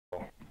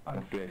I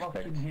What do you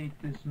fucking expect?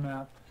 hate this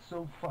map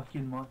so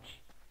fucking much.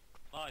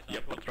 Nice,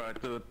 Yep, I'll try to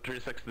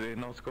 360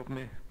 no scope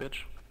me,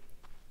 bitch.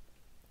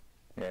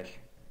 Yes,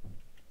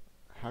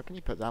 How can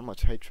you put that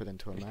much hatred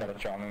into a he's got a map?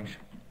 challenge.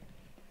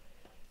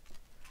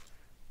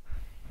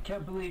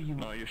 Can't believe you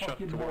No, you shot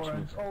fucking towards me.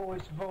 morons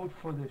always vote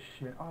for this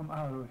shit. I'm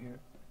out of here.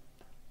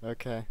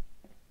 Okay.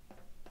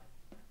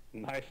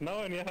 Nice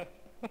knowing ya.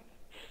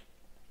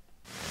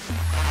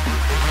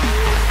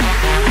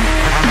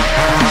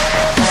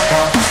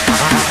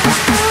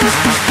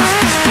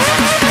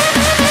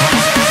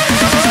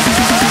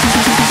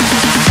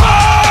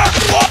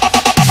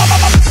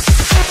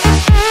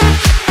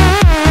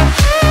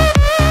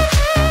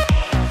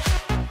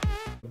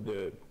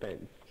 The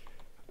pen,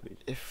 please.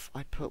 If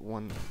I put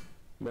one...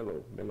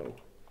 Mellow, mellow.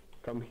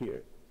 Come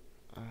here.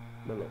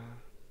 Mellow.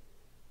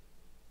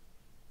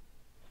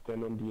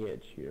 Stand on the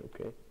edge here,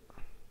 okay?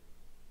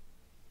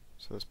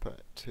 So let's put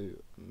it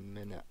to a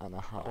minute and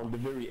a half. On the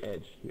very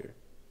edge here.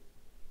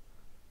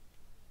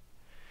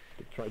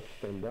 Okay, try to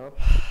stand up.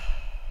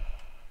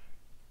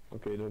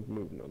 Okay, don't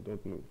move now.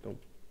 Don't move. Don't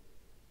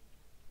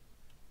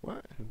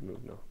What?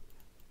 move now.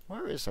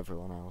 Where is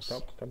everyone else?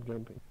 Stop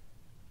jumping.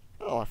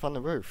 Oh, I found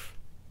the roof.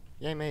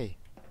 Yay me.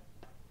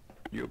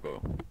 You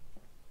go.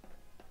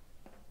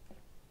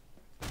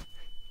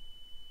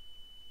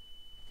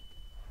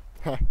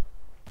 Heh.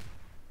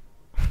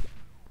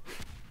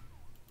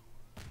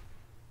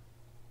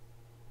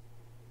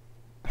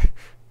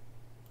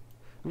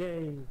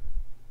 Yay!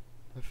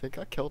 I think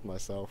I killed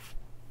myself.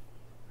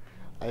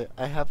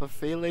 I have a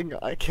feeling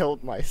I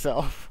killed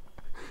myself.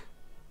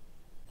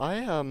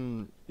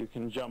 You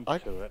can jump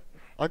to it.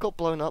 I got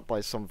blown up by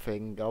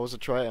something. I was a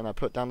traitor and I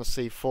put down a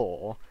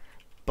C4,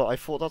 but I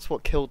thought that's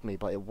what killed me,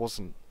 but it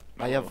wasn't.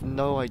 I have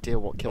no idea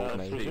what killed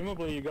me.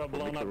 Presumably you got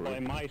blown up by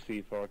my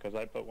C4 because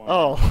I put one.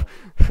 Oh.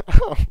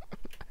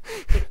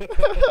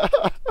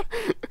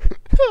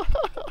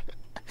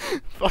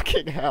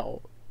 Fucking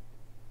hell.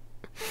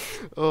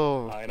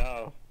 Oh. I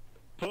know.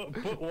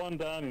 Put one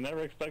down, you never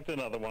expect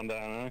another one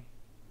down, huh?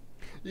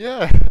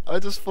 Yeah, I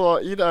just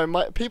thought, you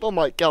know, people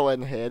might go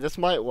in here, this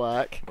might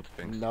work. What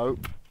things?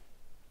 Nope.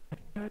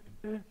 I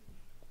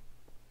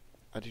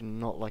do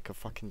not like a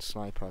fucking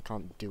sniper, I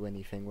can't do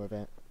anything with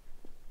it.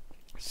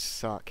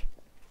 Suck.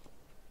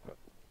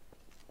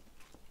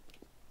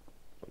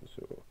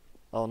 So,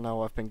 Oh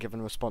no, I've been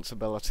given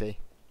responsibility.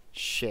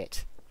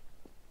 Shit.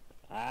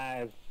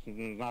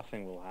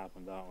 Nothing will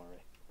happen, don't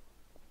worry.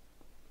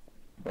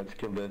 Let's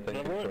kill the The,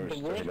 detective the first, so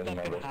he worst doesn't that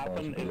have can happen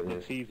is the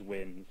responsibilities. C's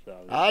win,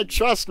 so... I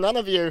trust none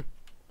of you!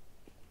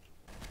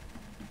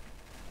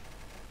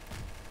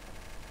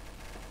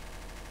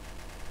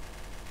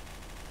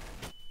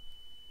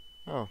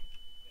 Oh,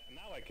 Yeah,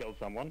 now I killed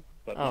someone,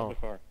 but Oh. not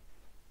before.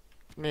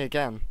 me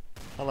again.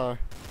 Hello.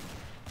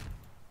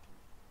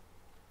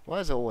 Why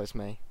is it always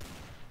me?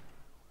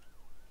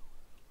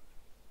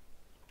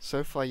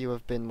 So far you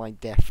have been my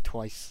death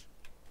twice.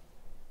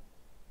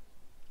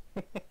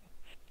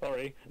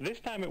 Sorry. This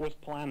time it was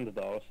planned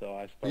though, so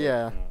I suppose...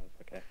 Yeah. No,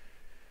 it's okay.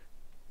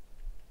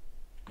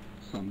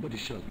 Somebody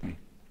shot me.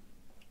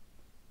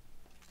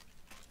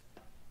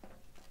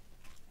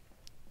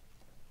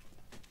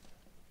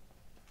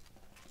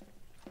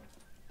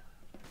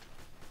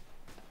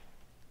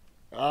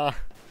 Ah,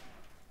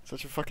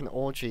 such a fucking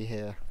orgy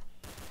here.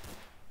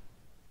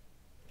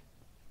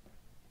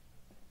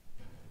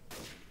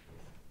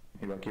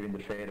 You got giving the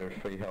fader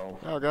free health.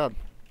 Oh god.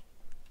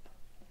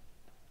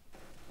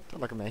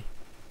 Don't look at me.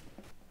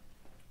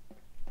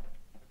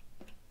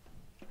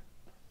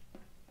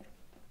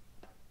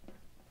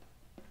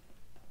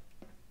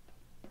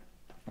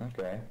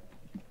 Okay.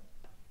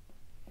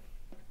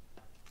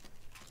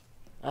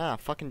 Ah,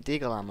 fucking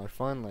deagle ammo,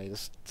 finally.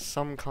 There's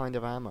some kind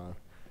of ammo.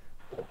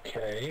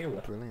 Okay.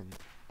 Brilliant.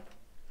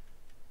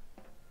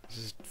 This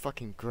is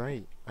fucking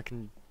great. I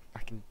can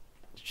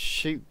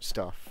shoot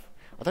stuff.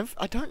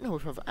 I don't know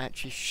if I've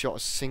actually shot a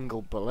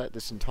single bullet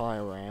this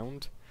entire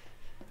round.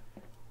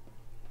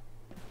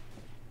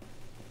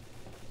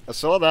 I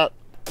saw that.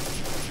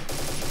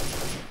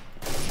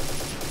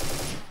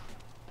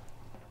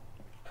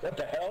 What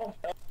the hell?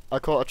 I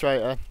caught a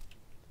traitor.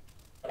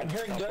 I'm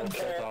hearing Topple,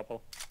 gunfire.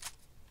 topple.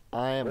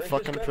 I am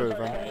fucking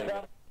proven.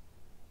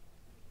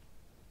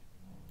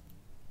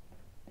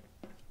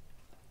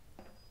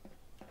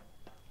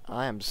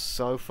 I am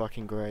so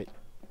fucking great.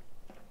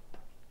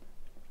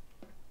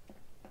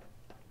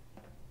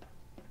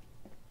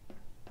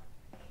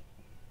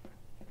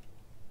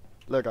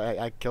 Look,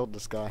 I killed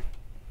this guy.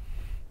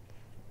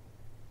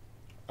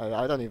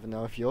 I don't even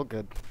know if you're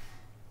good.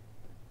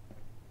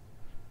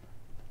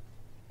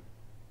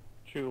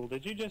 Chul,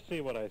 did you just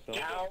see what I saw?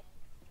 Ow.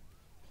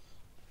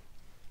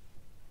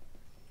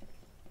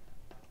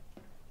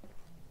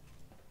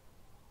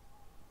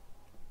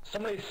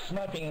 Somebody's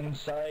sniping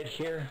inside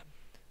here.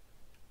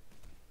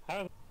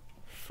 How?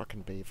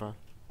 Fucking beaver.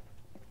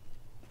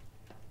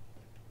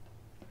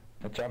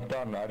 I jumped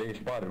on, I didn't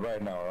spot it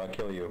right now, or I'll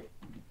kill you.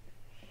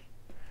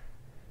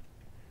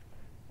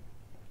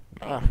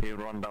 Ah. He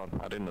run down.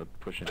 I didn't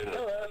push it.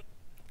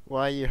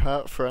 Why are you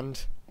hurt,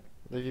 friend?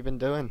 What have you been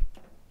doing?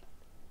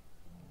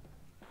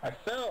 I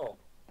fell.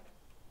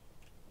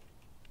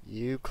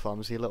 You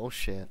clumsy little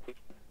shit.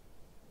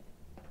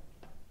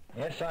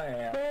 Yes, I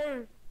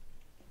am.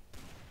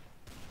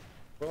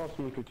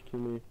 Awesome, could you kill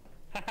me?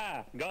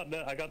 Haha!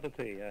 I got the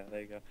T. Yeah,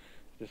 there you go.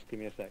 Just give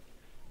me a sec.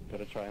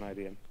 Gotta try and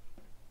ID him.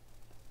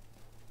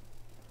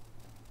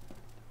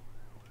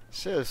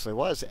 Seriously,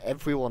 why is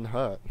everyone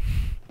hurt?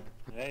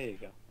 There you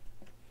go.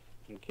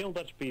 You kill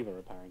Dutch Beaver,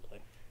 apparently.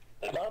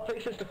 A lot of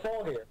places to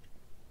fall here.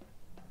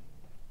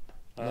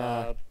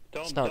 Nah,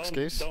 it's no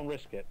excuse. Don't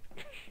risk it.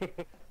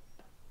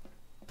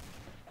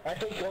 I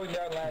think going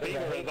down ladder.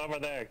 Beaver is over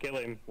there. Kill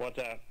him. Watch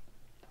out.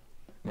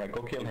 Yeah,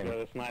 go kill him. He's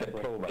got a sniper.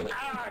 Get proven.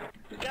 Ah!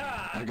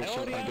 God! I get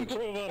shot, I get-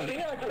 Unproven!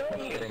 Yeah,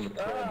 Unproven! Him with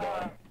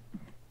crowbar.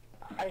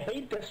 I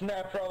hate this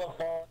map for all the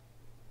fall.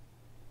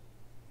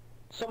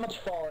 So much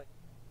falling.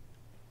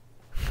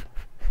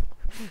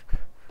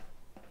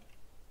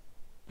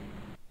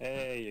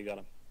 Hey, you got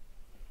him.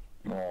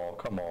 Oh,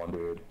 come on,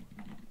 dude.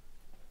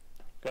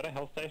 Got a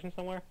health station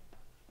somewhere?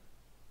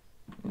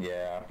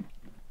 Yeah,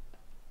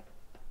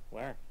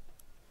 Where?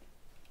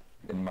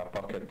 in my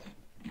pocket.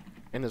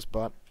 In his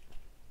butt.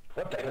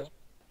 What the hell?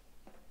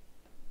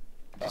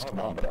 Just I come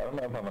don't know, on. but I don't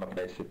know if I'm gonna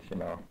place it, you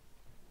know.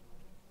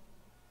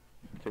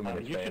 Too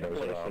many You should tomatoes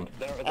place around. it.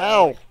 There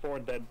Ow! are like 4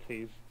 dead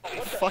T's. I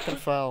fucking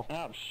fell.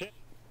 Oh, shit.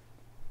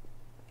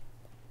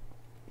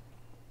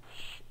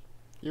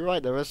 You're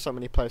right, there is so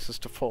many places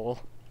to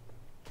fall.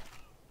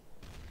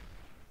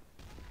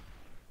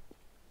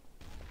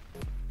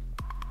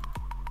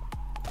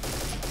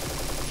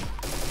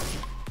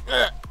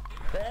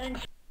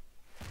 Thanks.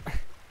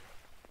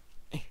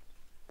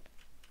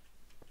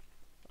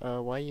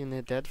 Why are you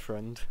near dead,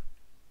 friend?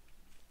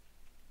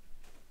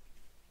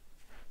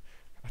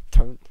 I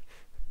don't...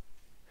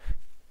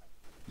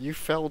 You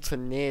fell to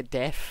near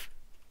death?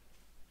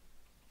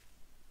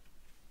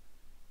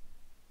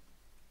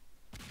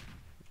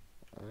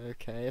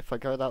 Okay, if I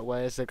go that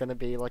way, is there gonna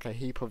be like a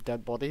heap of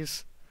dead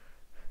bodies?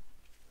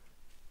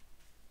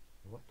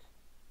 What?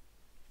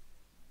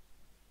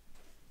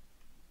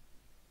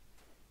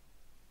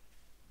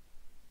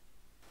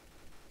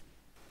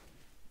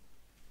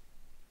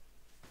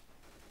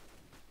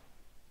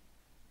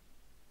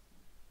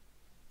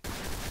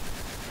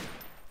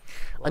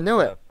 I knew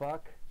it!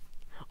 Fuck?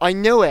 I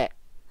knew it!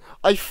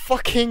 I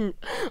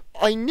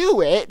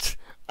knew it!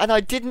 And I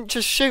didn't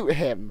just shoot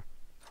him!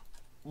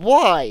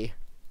 Why?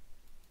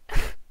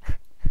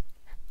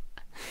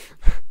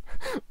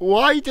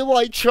 Why do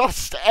I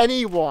trust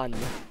anyone?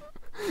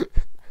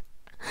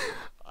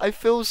 I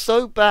feel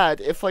so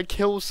bad if I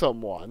kill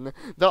someone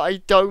that I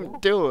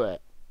don't do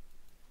it.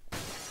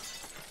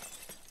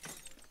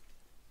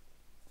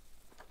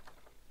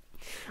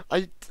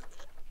 I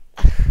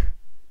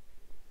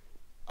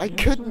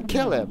couldn't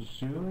kill him.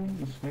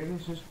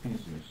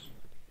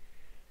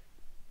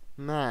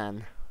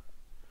 Man.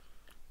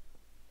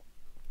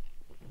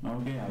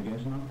 Okay, I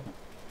guess not.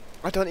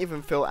 I don't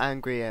even feel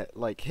angry at,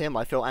 like, him.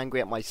 I feel angry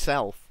at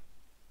myself.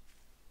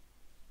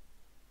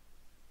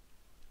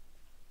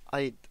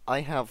 I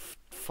have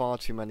far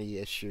too many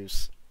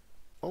issues.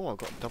 Oh, I've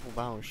got a double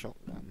barrel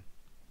shotgun.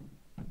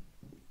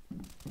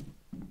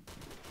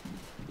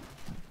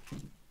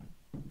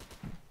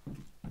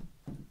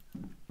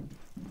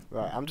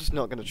 Right, I'm just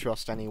not gonna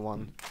trust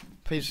anyone.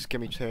 Please just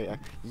give me two.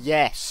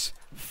 Yes!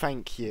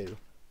 Thank you.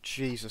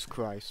 Jesus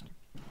Christ.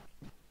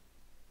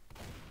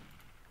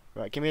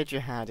 Right, give me a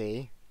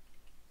jihadi.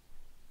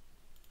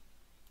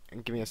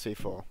 And give me a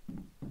C4.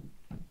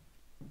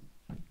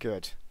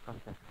 Good.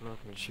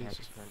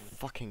 Jesus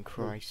fucking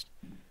Christ.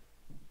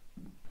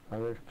 Are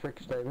there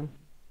tricks, David?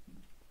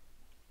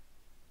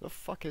 The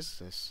fuck is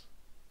this?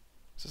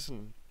 Is this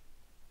an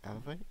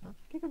elevator?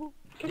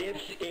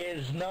 This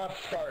is not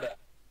Sparta.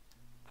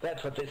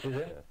 That's what this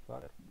isn't.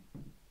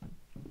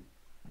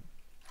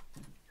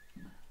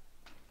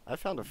 I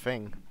found a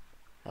thing.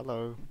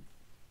 Hello.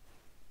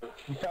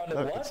 You found a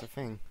Look, what? it's a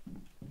thing.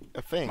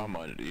 A thing.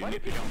 Mama, you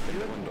need to jump in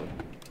the window.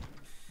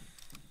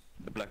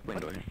 The black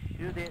window.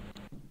 Shoot it.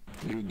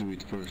 You do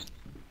it first.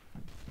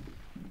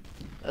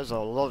 There's a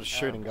lot of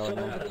shooting going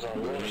on. So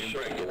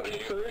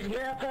does the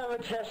map have a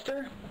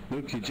tester?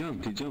 Look, he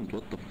jumped,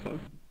 what the fuck?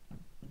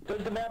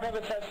 Does the map have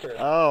a tester?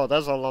 Oh,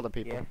 there's a lot of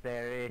people. Yes,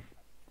 there is.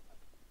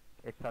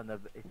 It's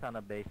on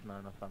a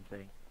basement or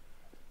something.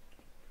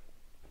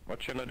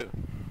 What shall I do?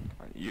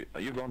 You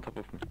go on top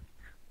of me.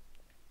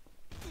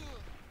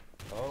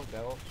 Oh,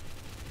 barrels.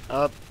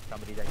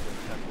 Somebody that just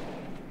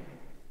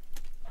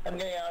I'm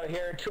getting out of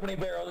here. Too many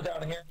barrels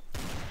down here.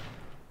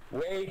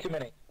 Way too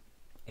many.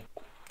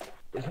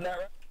 Isn't that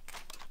right?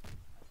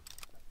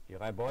 You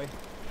right, boy?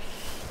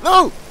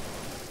 No!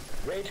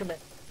 Way too many.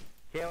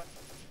 Kill.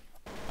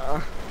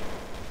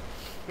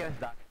 Kill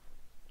that.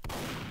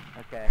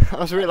 Okay. I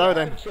was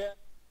reloading. Live check.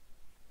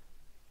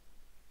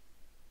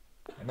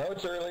 I know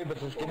it's early, but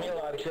just give me a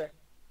live check.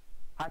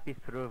 Hype is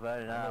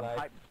proven. alive.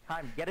 Hype,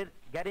 time.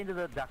 Get into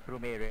the duck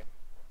room area.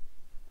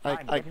 I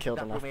Time, get into killed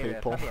duck enough room area.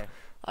 people. Come here.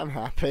 I'm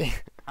happy.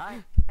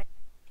 Time.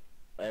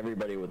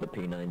 Everybody with the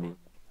P90.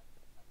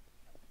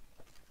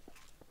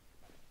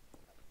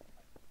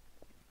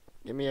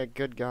 Give me a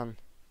good gun.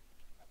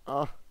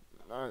 Oh,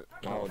 no.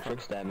 Oh, trick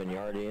stabbing, you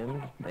already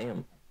in?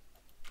 Damn.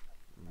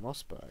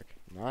 Mossberg.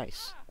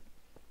 Nice.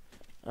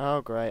 Oh,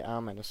 great.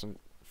 I'm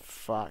innocent.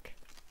 Fuck.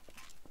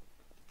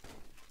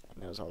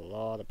 And there's a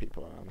lot of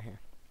people around here.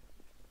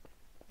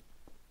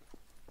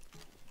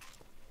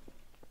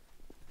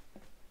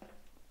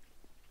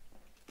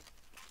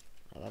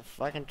 I don't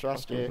fucking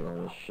trust you.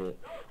 Oh, shit.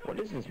 What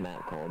is this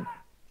map called?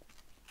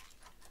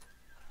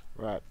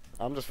 Right.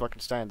 I'm just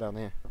fucking staying down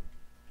here.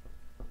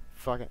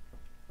 Fuck it.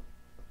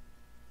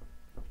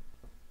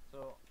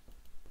 So,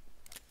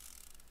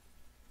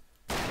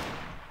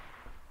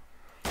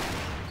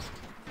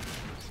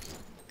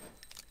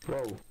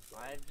 Whoa.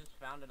 I just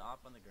found an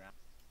op on the ground.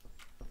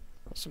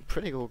 There's some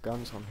pretty cool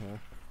guns on here.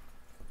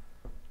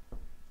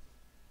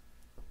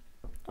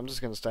 I'm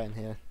just gonna stay in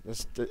here.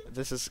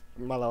 This is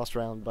my last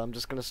round, but I'm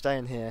just gonna stay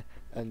in here,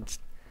 and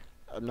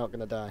I'm not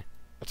gonna die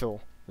at all.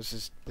 This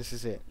is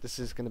it. This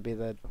is gonna be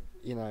the,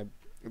 you know,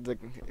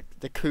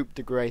 the coup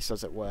de grace,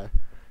 as it were.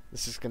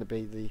 This is gonna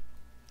be the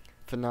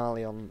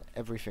finale on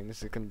everything.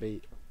 This is gonna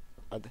be.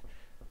 I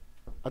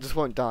just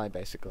won't die,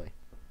 basically.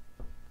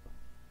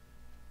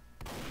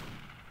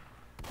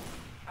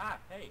 Ah,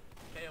 hey,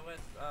 KOS,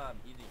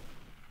 easy.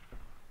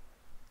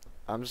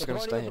 I'm just It's gonna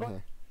right, stay it's in right.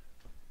 here.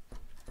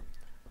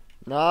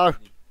 No!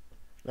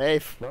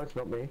 Leave! No, it's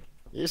not me.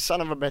 You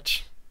son of a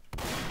bitch!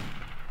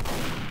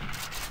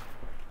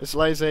 It's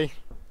lazy.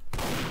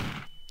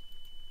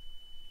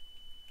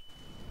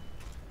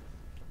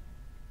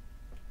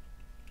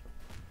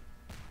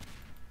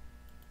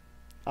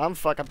 I'm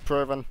fucking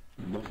proven.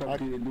 The fuck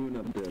are you doing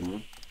up there,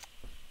 man?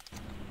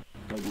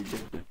 How did you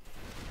get there?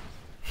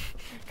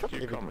 Can't You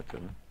believe he come to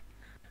me.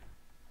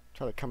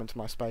 tried to come into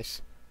my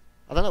space.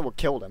 I don't know what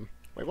killed him.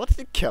 Wait, what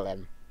did kill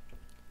him?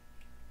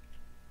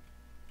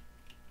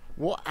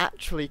 What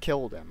actually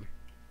killed him?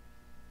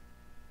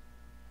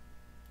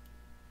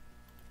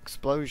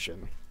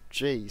 Explosion.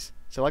 Jeez.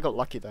 So I got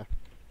lucky there.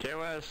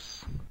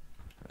 KOS.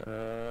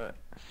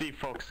 Sea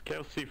Fox.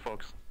 Kill Sea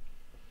Fox.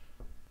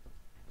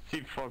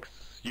 Sea Fox,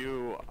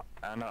 you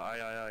and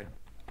I.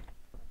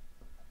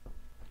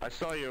 I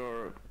saw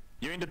you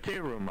in the tea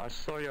room. I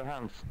saw your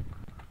hands.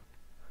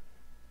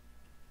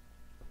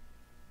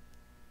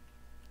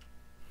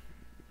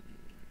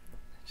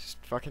 Just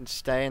fucking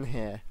stay in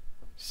here.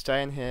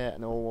 Stay in here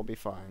and all will be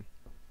fine.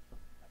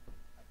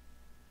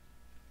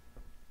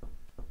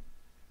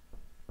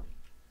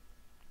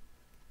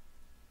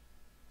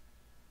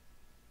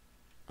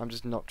 I'm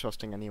just not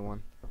trusting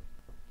anyone.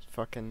 Just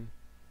fucking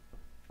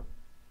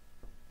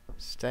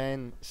stay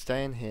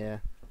in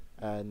here,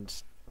 and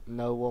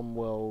no one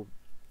will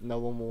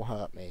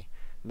hurt me.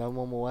 No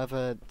one will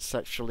ever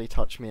sexually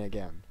touch me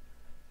again.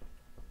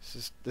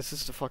 This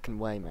is the fucking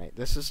way, mate.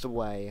 This is the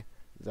way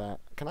that.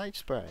 Can I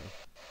spray?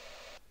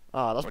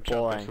 Ah, that's Watch out,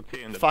 boring. there's a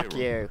tea in the Fuck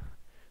tea room.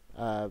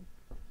 you.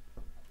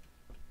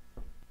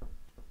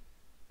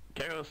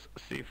 Chaos,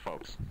 Sea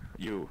Fox,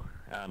 you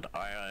and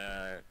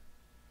I.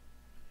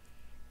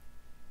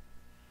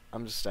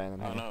 I'm just staying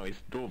in Oh here. no,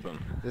 it's Doben.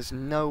 There's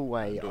no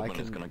way I Doben is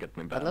can. gonna get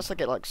me back. Unless I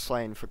get like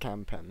slain for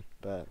camping,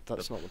 but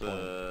that's not the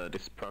point.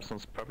 This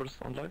person's purpose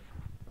on life,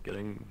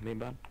 getting me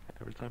banned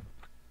every time.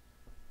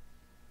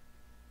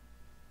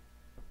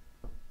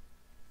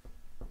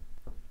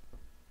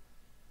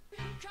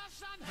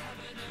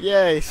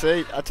 Yay,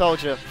 see? I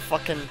told you.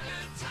 Fucking.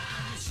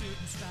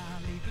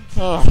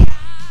 Oh.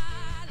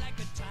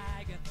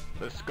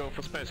 Let's go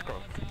for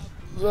spacecraft.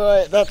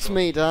 Right, that's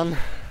me done.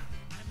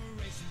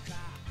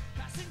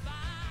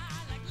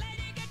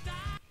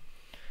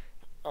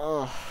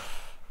 Oh.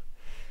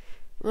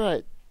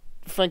 Right.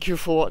 Thank you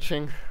for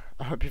watching.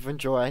 I hope you've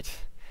enjoyed.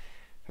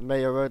 And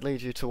may your road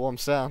lead you to warm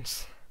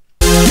sounds.